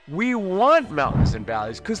We want mountains and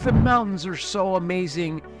valleys because the mountains are so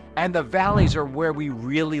amazing and the valleys are where we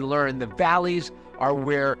really learn. The valleys are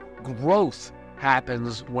where growth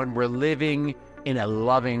happens when we're living in a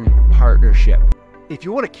loving partnership. If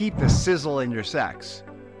you want to keep the sizzle in your sex,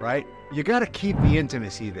 right, you got to keep the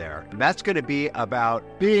intimacy there. And that's going to be about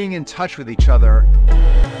being in touch with each other.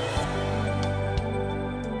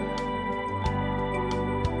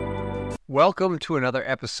 Welcome to another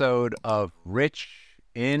episode of Rich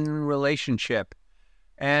in Relationship.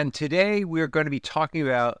 And today we're going to be talking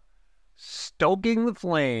about stoking the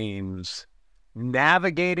flames,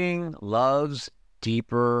 navigating love's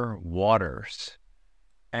deeper waters.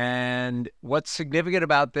 And what's significant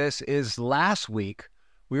about this is last week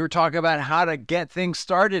we were talking about how to get things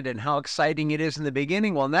started and how exciting it is in the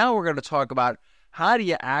beginning. Well, now we're going to talk about how do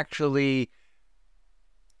you actually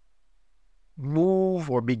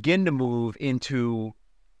move or begin to move into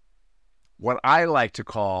what I like to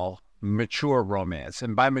call mature romance.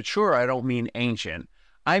 And by mature, I don't mean ancient.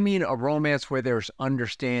 I mean a romance where there's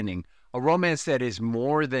understanding, a romance that is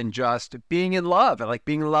more than just being in love. I like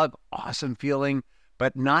being in love, awesome feeling,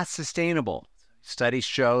 but not sustainable. Studies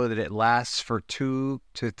show that it lasts for 2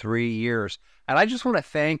 to 3 years. And I just want to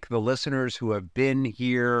thank the listeners who have been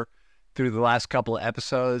here through the last couple of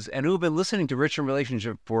episodes and who have been listening to Rich in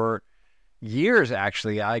Relationship for years.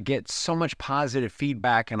 Actually, I get so much positive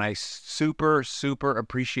feedback and I super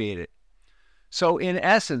appreciate it. So in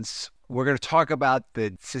essence, we're going to talk about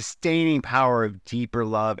the sustaining power of deeper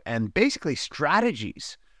love and basically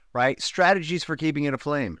strategies, right? Strategies for keeping it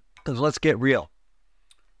aflame. Because let's get real.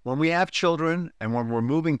 When we have children and when we're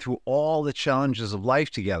moving through all the challenges of life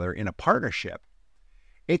together in a partnership,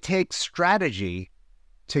 it takes strategy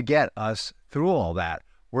to get us through all that.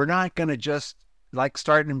 We're not going to just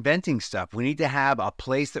start inventing stuff. We need to have a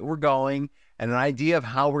place that we're going and an idea of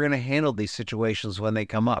how we're going to handle these situations when they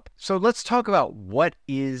come up. So let's talk about what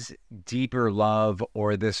is deeper love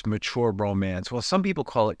or this mature romance. Well, some people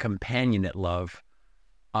call it companionate love.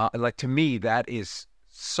 To me, that is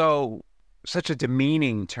such a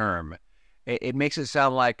demeaning term. It makes it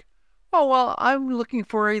sound like, oh, well, I'm looking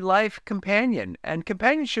for a life companion. And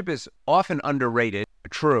companionship is often underrated,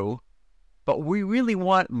 true. But we really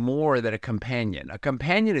want more than a companion. A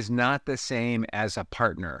companion is not the same as a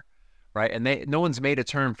partner, right? And no one's made a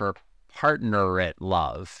term for partnerate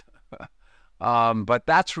love. But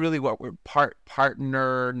that's really what we're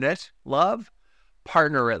partnerate love,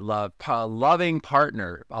 loving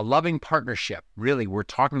partner, a loving partnership. Really, we're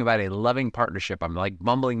talking about a loving partnership. I'm like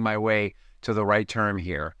mumbling my way to the right term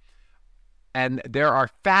here. And there are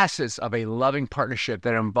facets of a loving partnership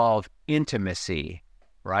that involve intimacy,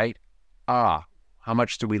 right? How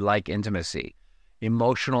much do we like intimacy?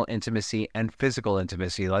 Emotional intimacy and physical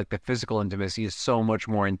intimacy. Like the physical intimacy is so much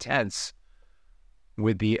more intense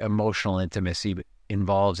with the emotional intimacy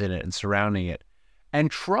involved in it and surrounding it. And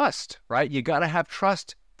trust, right? You got to have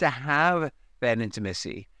trust to have that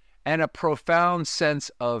intimacy and a profound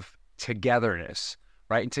sense of togetherness,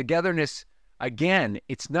 right? And togetherness, again,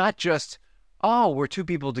 it's not just, oh, we're two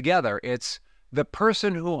people together. It's the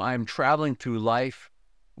person who I'm traveling through life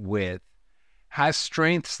with has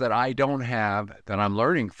strengths that I don't have that I'm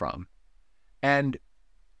learning from. And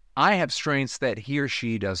I have strengths that he or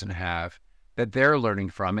she doesn't have that they're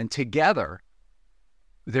learning from. And together,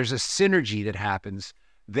 there's a synergy that happens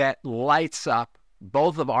that lights up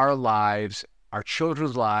both of our lives, our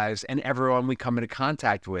children's lives, and everyone we come into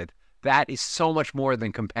contact with. That is so much more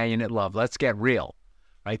than companionate love. Let's get real,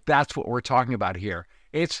 right? That's what we're talking about here.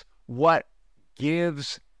 It's what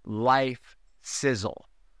gives life sizzle,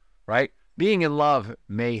 right? Being in love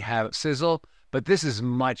may have sizzle, but this is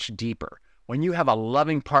much deeper. When you have a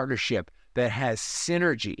loving partnership that has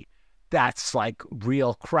synergy, that's like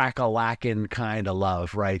real crack-a-lackin' kind of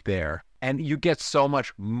love right there. And you get so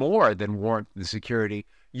much more than warmth and security.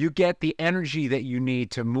 You get the energy that you need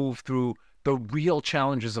to move through the real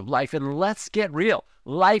challenges of life. And let's get real.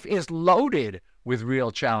 Life is loaded with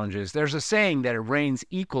real challenges. There's a saying that it rains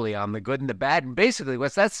equally on the good and the bad. And basically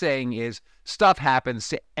what that saying is stuff happens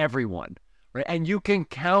to everyone, right? And you can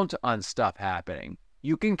count on stuff happening.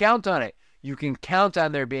 You can count on it. You can count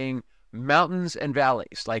on there being mountains and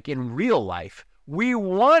valleys. Like in real life, we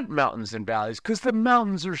want mountains and valleys because the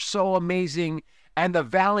mountains are so amazing and the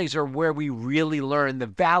valleys are where we really learn. The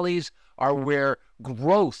valleys are where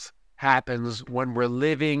growth happens when we're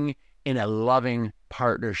living in a loving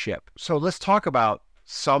partnership. So let's talk about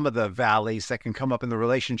some of the valleys that can come up in the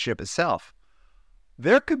relationship itself.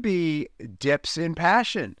 There could be dips in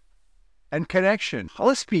passion and connection.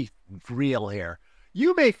 Let's be real here.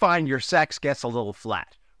 You may find your sex gets a little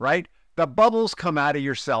flat, right? The bubbles come out of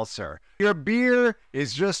your seltzer. Your beer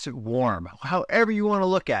is just warm, however you want to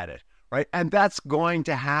look at it, right? And that's going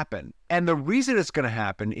to happen. And the reason it's going to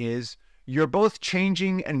happen is you're both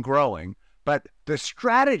changing and growing, but the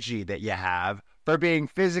strategy that you have for being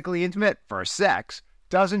physically intimate for sex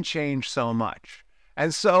doesn't change so much.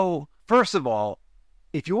 And so, first of all,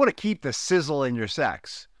 if you want to keep the sizzle in your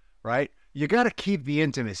sex, right, you got to keep the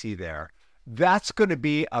intimacy there. That's going to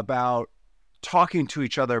be about talking to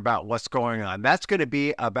each other about what's going on. That's going to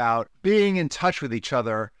be about being in touch with each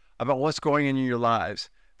other about what's going on in your lives.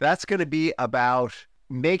 That's going to be about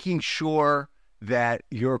making sure that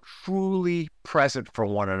you're truly present for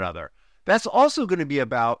one another. That's also going to be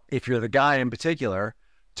about, if you're the guy in particular,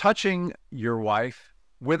 touching your wife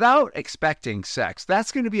without expecting sex.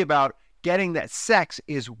 That's going to be about getting that sex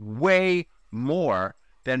is way more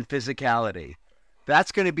than physicality.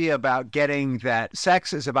 That's going to be about getting that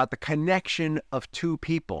sex is about the connection of two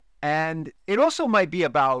people. And it also might be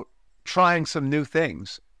about trying some new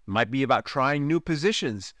things. It might be about trying new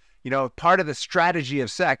positions. You know, part of the strategy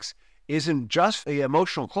of sex isn't just the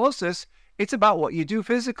emotional closeness. It's about what you do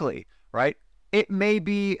physically, right? It may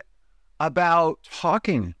be about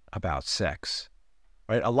talking about sex,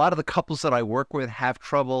 right? A lot of the couples that I work with have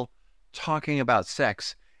trouble talking about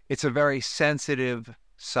sex. It's a very sensitive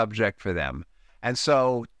subject for them. And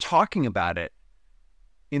so talking about it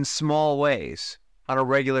in small ways on a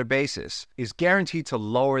regular basis is guaranteed to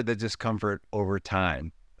lower the discomfort over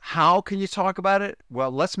time. How can you talk about it? Well,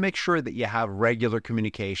 let's make sure that you have regular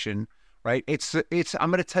communication, right? I'm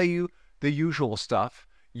going to tell you the usual stuff.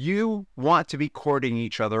 You want to be courting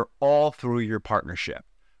each other all through your partnership,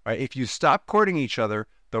 right? If you stop courting each other,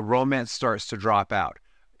 the romance starts to drop out.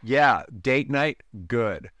 Yeah, date night,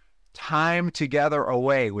 good. Time together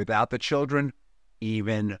away without the children,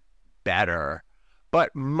 even better.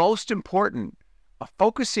 But most important,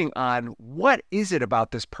 focusing on what is it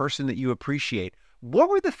about this person that you appreciate? What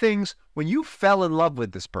were the things when you fell in love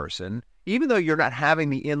with this person, even though you're not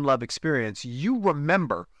having the in-love experience, you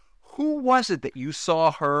remember who was it that you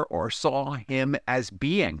saw her or saw him as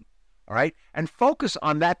being, all right? And focus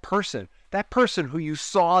on that person who you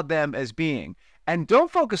saw them as being. And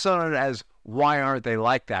don't focus on it as, why aren't they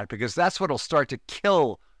like that? Because that's what'll start to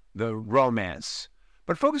kill the romance.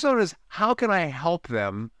 But focus on it as, how can I help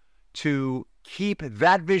them to keep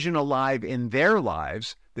that vision alive in their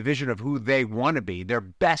lives, the vision of who they want to be, their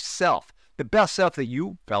best self, the best self that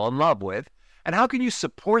you fell in love with, and how can you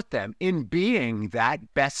support them in being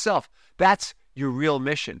that best self? That's your real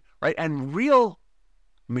mission, right? And real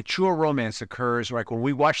mature romance occurs, like when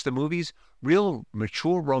we watch the movies, real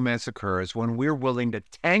mature romance occurs when we're willing to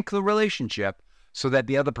tank the relationship so that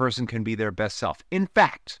the other person can be their best self. In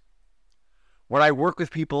fact, when I work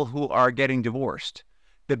with people who are getting divorced,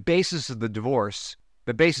 the basis of the divorce,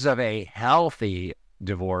 the basis of a healthy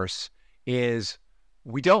divorce is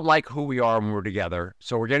we don't like who we are when we're together,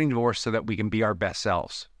 so we're getting divorced so that we can be our best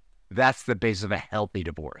selves. That's the basis of a healthy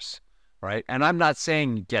divorce, right? And I'm not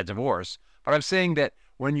saying get divorced, but I'm saying that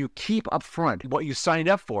when you keep up front, what you signed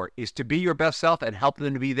up for is to be your best self and help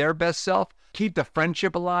them to be their best self, keep the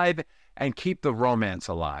friendship alive, and keep the romance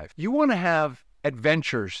alive. You want to have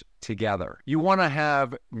adventures together. You want to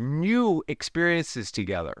have new experiences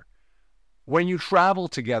together. When you travel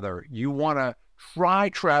together, you want to try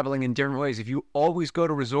traveling in different ways. If you always go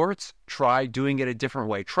to resorts, try doing it a different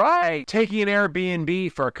way. Try taking an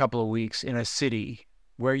Airbnb for a couple of weeks in a city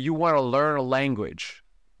where you want to learn a language,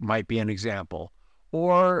 might be an example.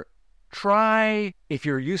 Or try, if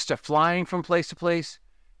you're used to flying from place to place,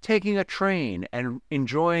 taking a train and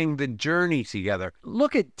enjoying the journey together.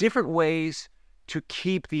 Look at different ways to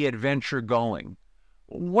keep the adventure going.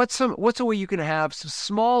 What's a way you can have some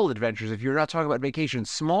small adventures, if you're not talking about vacation,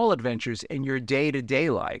 small adventures in your day-to-day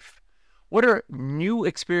life? What are new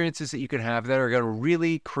experiences that you can have that are going to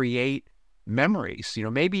really create memories? You know,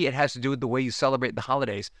 maybe it has to do with the way you celebrate the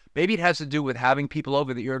holidays. Maybe it has to do with having people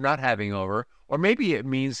over that you're not having over. Or maybe it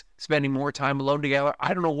means spending more time alone together.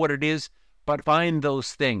 I don't know what it is, but find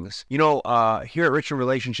those things. You know, here at Rich in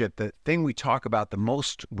Relationship, the thing we talk about the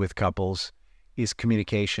most with couples is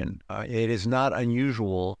communication. It is not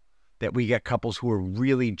unusual that we get couples who are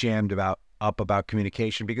really jammed up about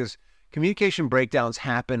communication, because communication breakdowns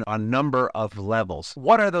happen on a number of levels.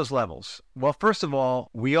 What are those levels? Well, first of all,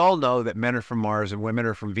 we all know that men are from Mars and women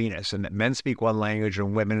are from Venus, and that men speak one language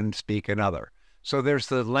and women speak another. So there's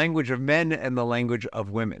the language of men and the language of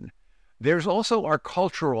women. There's also our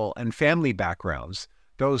cultural and family backgrounds.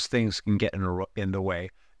 Those things can get in the way.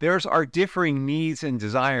 There's our differing needs and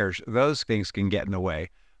desires. Those things can get in the way.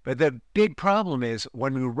 But the big problem is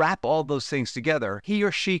when we wrap all those things together, he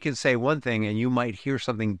or she can say one thing and you might hear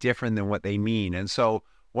something different than what they mean. And so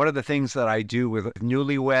one of the things that I do with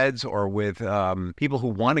newlyweds or with people who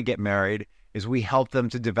want to get married is we help them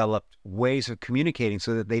to develop ways of communicating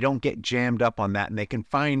so that they don't get jammed up on that and they can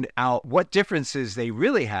find out what differences they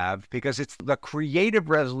really have, because it's the creative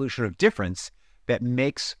resolution of difference that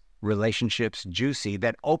makes relationships juicy,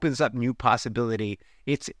 that opens up new possibility.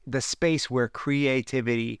 It's the space where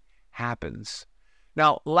creativity happens.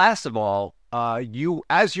 Now, last of all,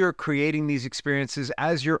 as you're creating these experiences,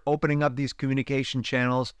 as you're opening up these communication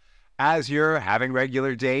channels, as you're having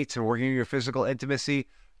regular dates and working on your physical intimacy,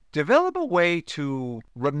 develop a way to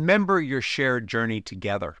remember your shared journey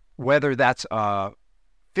together, whether that's a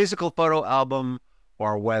physical photo album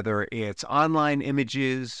or whether it's online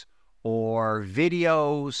images or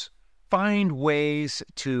videos. Find ways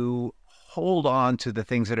to hold on to the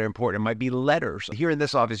things that are important. It might be letters. Here in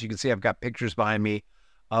this office, you can see I've got pictures behind me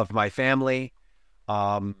of my family.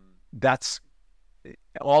 That's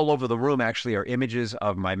all over the room, actually, are images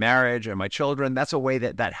of my marriage and my children. That's a way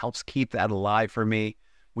that helps keep that alive for me.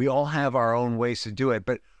 We all have our own ways to do it,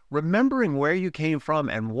 but remembering where you came from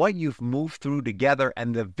and what you've moved through together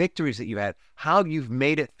and the victories that you've had, how you've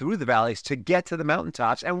made it through the valleys to get to the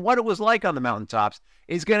mountaintops and what it was like on the mountaintops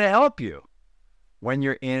is going to help you when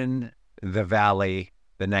you're in the valley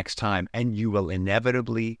the next time, and you will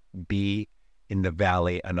inevitably be in the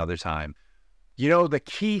valley another time. You know, the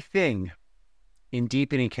key thing in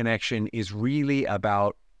deepening connection is really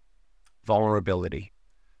about vulnerability.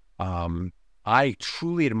 I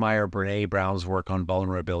truly admire Brene Brown's work on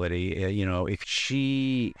vulnerability. You know, if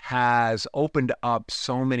she has opened up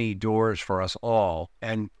so many doors for us all,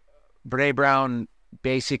 and Brene Brown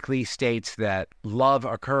basically states that love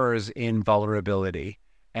occurs in vulnerability.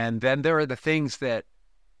 And then there are the things that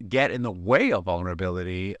get in the way of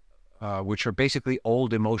vulnerability, which are basically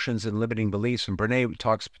old emotions and limiting beliefs. And Brene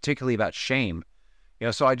talks particularly about shame. You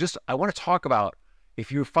know, so I want to talk about, if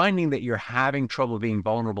you're finding that you're having trouble being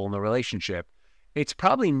vulnerable in the relationship, it's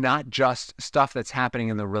probably not just stuff that's happening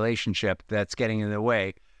in the relationship that's getting in the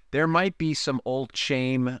way. There might be some old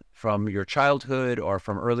shame from your childhood or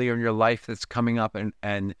from earlier in your life that's coming up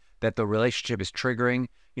and that the relationship is triggering.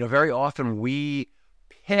 You know, very often we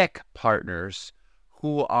pick partners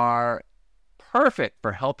who are perfect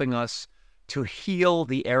for helping us to heal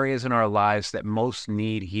the areas in our lives that most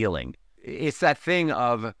need healing. It's that thing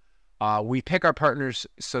of we pick our partners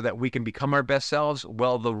so that we can become our best selves.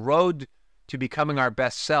 Well, the road to becoming our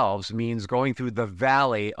best selves means going through the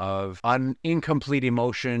valley of incomplete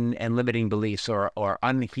emotion and limiting beliefs or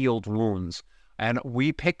unhealed wounds. And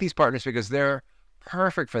we pick these partners because they're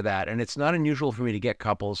perfect for that. And it's not unusual for me to get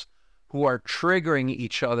couples who are triggering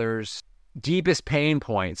each other's deepest pain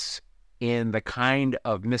points in the kind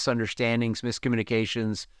of misunderstandings,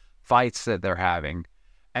 miscommunications, fights that they're having.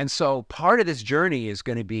 And so part of this journey is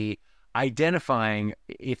going to be identifying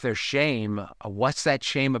if there's shame, what's that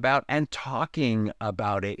shame about, and talking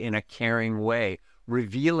about it in a caring way,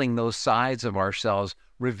 revealing those sides of ourselves,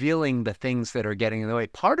 revealing the things that are getting in the way.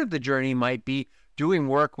 Part of the journey might be doing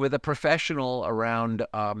work with a professional around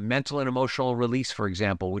mental and emotional release, for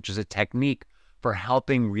example, which is a technique for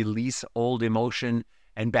helping release old emotion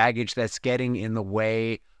and baggage that's getting in the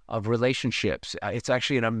way of relationships. It's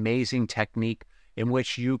actually an amazing technique in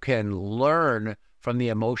which you can learn from the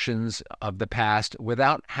emotions of the past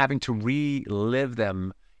without having to relive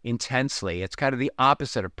them intensely. It's kind of the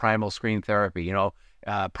opposite of primal scream therapy. You know,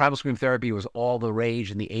 primal scream therapy was all the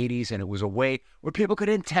rage in the 80s, and it was a way where people could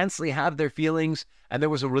intensely have their feelings, and there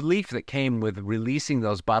was a relief that came with releasing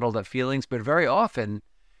those bottled up feelings, but very often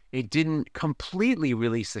it didn't completely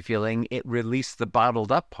release the feeling, it released the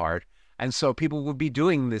bottled up part. And so people would be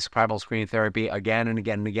doing this primal scream therapy again and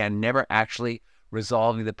again and again, never actually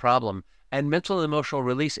resolving the problem. And mental and emotional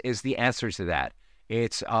release is the answer to that.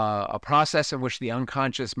 It's a process in which the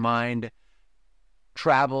unconscious mind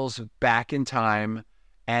travels back in time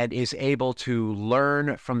and is able to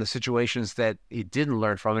learn from the situations that it didn't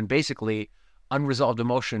learn from. And basically, unresolved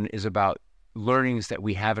emotion is about learnings that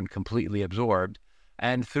we haven't completely absorbed.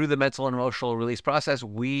 And through the mental and emotional release process,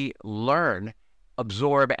 we learn,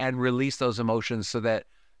 absorb, and release those emotions so that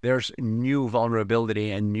there's new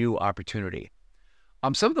vulnerability and new opportunity.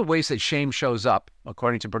 Some of the ways that shame shows up,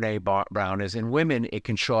 according to Brene Brown, is in women, it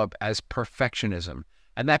can show up as perfectionism.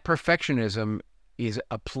 And that perfectionism is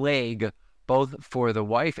a plague both for the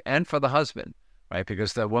wife and for the husband, right?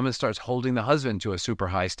 Because the woman starts holding the husband to a super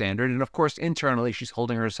high standard. And of course, internally, she's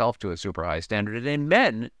holding herself to a super high standard. And in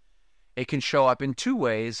men, it can show up in two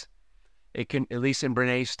ways. It can, at least in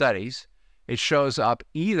Brene's studies, it shows up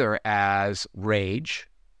either as rage,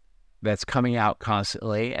 that's coming out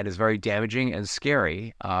constantly and is very damaging and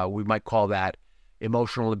scary. We might call that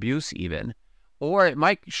emotional abuse even. Or it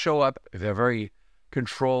might show up if they're very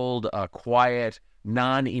controlled, quiet,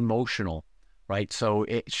 non-emotional, right? So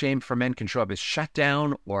shame for men can show up as shut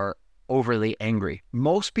down or overly angry.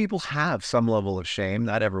 Most people have some level of shame,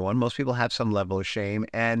 not everyone. Most people have some level of shame,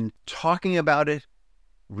 and talking about it,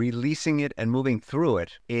 releasing it, and moving through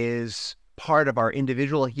it is part of our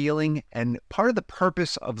individual healing and part of the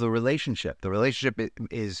purpose of the relationship. The relationship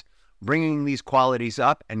is bringing these qualities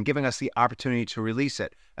up and giving us the opportunity to release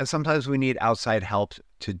it. And sometimes we need outside help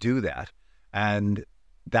to do that. And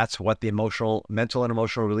that's what the mental and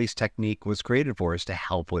emotional release technique was created for, is to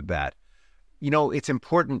help with that. You know, it's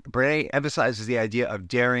important. Brene emphasizes the idea of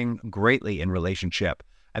daring greatly in relationship.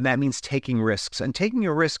 And that means taking risks. And taking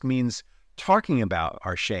a risk means talking about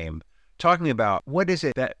our shame, talking about what is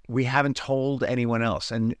it that we haven't told anyone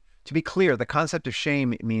else. And to be clear, the concept of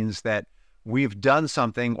shame means that we've done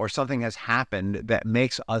something or something has happened that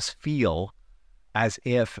makes us feel as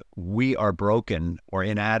if we are broken or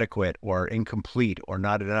inadequate or incomplete or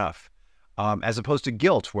not enough, as opposed to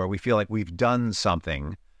guilt, where we feel like we've done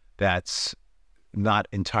something that's not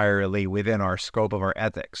entirely within our scope of our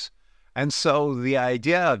ethics. And so the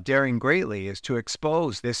idea of daring greatly is to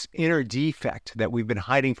expose this inner defect that we've been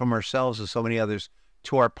hiding from ourselves and so many others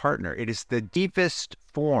to our partner. It is the deepest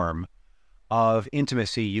form of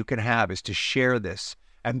intimacy you can have, is to share this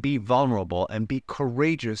and be vulnerable and be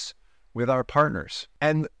courageous with our partners.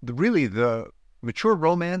 And really, the mature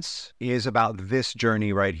romance is about this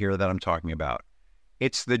journey right here that I'm talking about.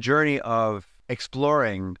 It's the journey of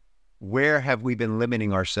exploring where have we been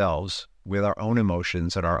limiting ourselves with our own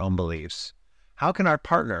emotions and our own beliefs. How can our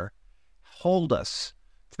partner hold us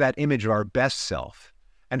to that image of our best self?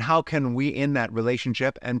 And how can we, in that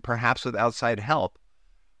relationship and perhaps with outside help,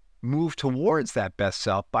 move towards that best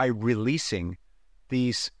self by releasing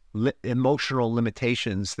these emotional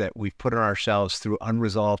limitations that we've put on ourselves through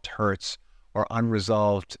unresolved hurts or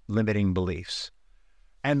unresolved limiting beliefs?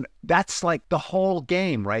 And that's like the whole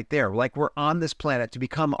game right there. Like, we're on this planet to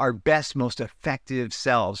become our best, most effective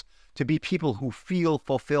selves, to be people who feel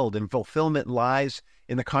fulfilled, and fulfillment lies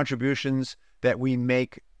in the contributions that we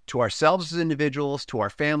make to ourselves as individuals, to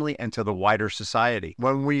our family, and to the wider society.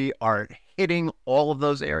 When we are hitting all of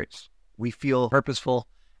those areas, we feel purposeful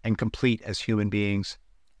and complete as human beings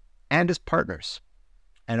and as partners.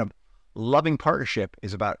 And a loving partnership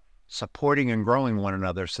is about supporting and growing one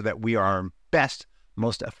another so that we are our best,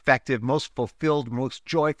 most effective, most fulfilled, most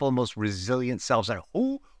joyful, most resilient selves. And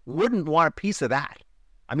who wouldn't want a piece of that?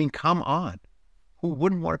 I mean, come on. Who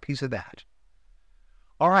wouldn't want a piece of that?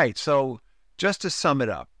 All right, so just to sum it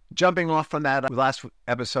up, jumping off from that last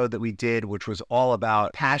episode that we did, which was all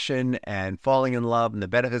about passion and falling in love and the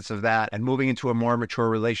benefits of that and moving into a more mature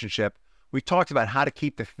relationship, we've talked about how to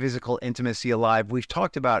keep the physical intimacy alive. We've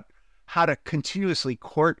talked about how to continuously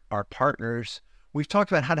court our partners. We've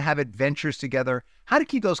talked about how to have adventures together, how to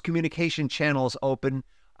keep those communication channels open,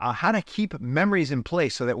 how to keep memories in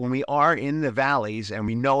place so that when we are in the valleys and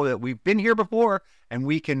we know that we've been here before and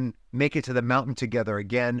we can make it to the mountain together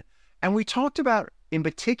again. And we talked about, in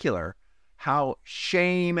particular, how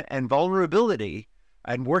shame and vulnerability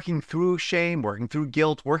and working through shame, working through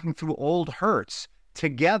guilt, working through old hurts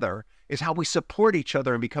together is how we support each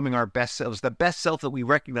other in becoming our best selves, the best self that we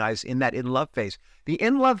recognize in that in-love phase. The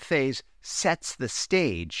in-love phase sets the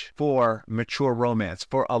stage for mature romance,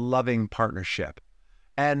 for a loving partnership.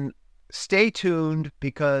 And stay tuned,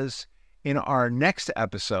 because in our next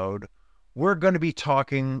episode, we're going to be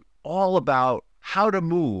talking all about how to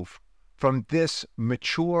move from this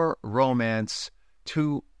mature romance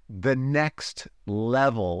to the next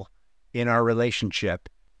level in our relationship.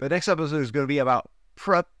 The next episode is going to be about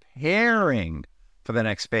preparing for the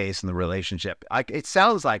next phase in the relationship. It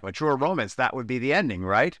sounds like mature romance, that would be the ending,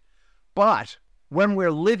 right? But when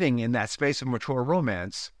we're living in that space of mature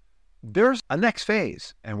romance, there's a next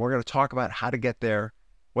phase, and we're going to talk about how to get there,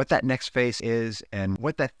 what that next phase is, and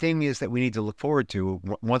what that thing is that we need to look forward to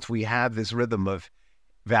once we have this rhythm of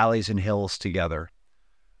valleys and hills together.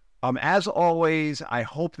 As always, I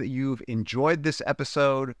hope that you've enjoyed this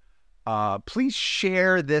episode. Please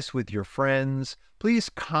share this with your friends. Please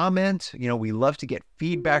comment. We love to get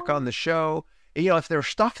feedback on the show. If there's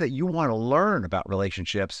stuff that you want to learn about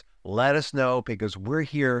relationships, let us know, because we're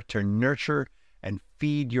here to nurture and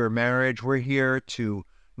feed your marriage. We're here to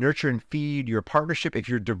nurture and feed your partnership. If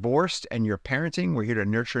you're divorced and you're parenting, we're here to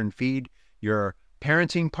nurture and feed your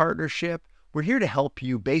parenting partnership. We're here to help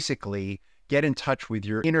you basically get in touch with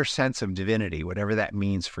your inner sense of divinity, whatever that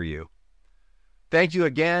means for you. Thank you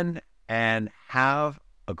again, and have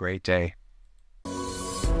a great day.